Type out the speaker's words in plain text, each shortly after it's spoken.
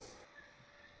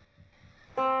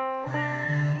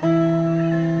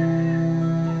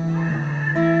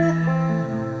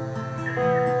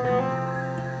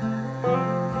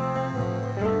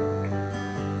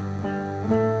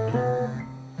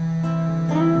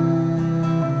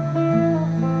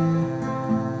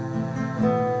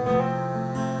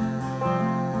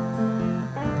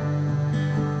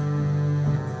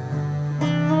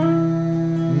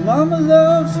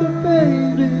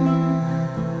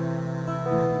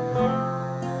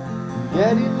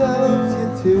Daddy loves you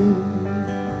too.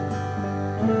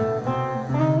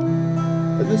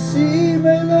 The sea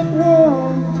may look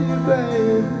warm to you,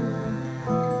 babe,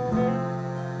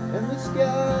 and the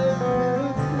sky may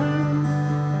look blue.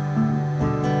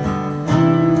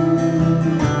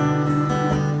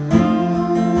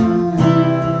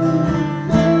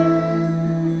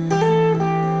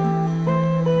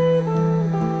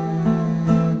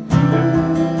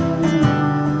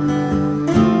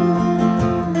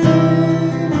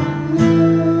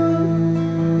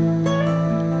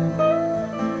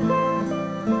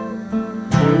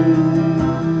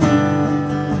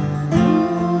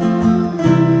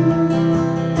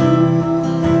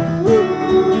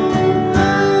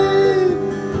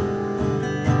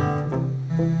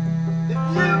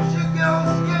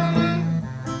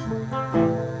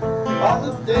 On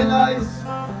the thin ice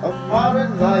of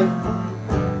modern life,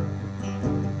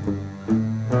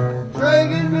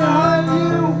 dragging behind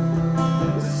you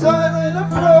the silent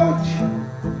approach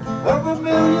of a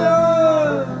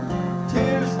million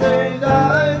tear-stained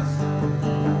eyes.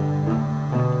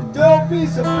 Don't be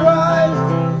surprised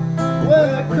when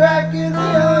a crack in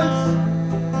the ice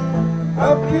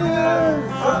appears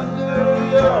under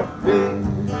your feet.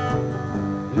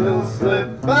 You'll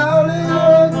slip out in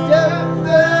your depth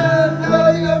and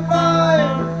out of your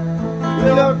mind,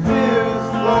 with your fears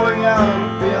flowing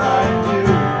out behind you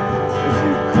as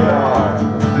you cry.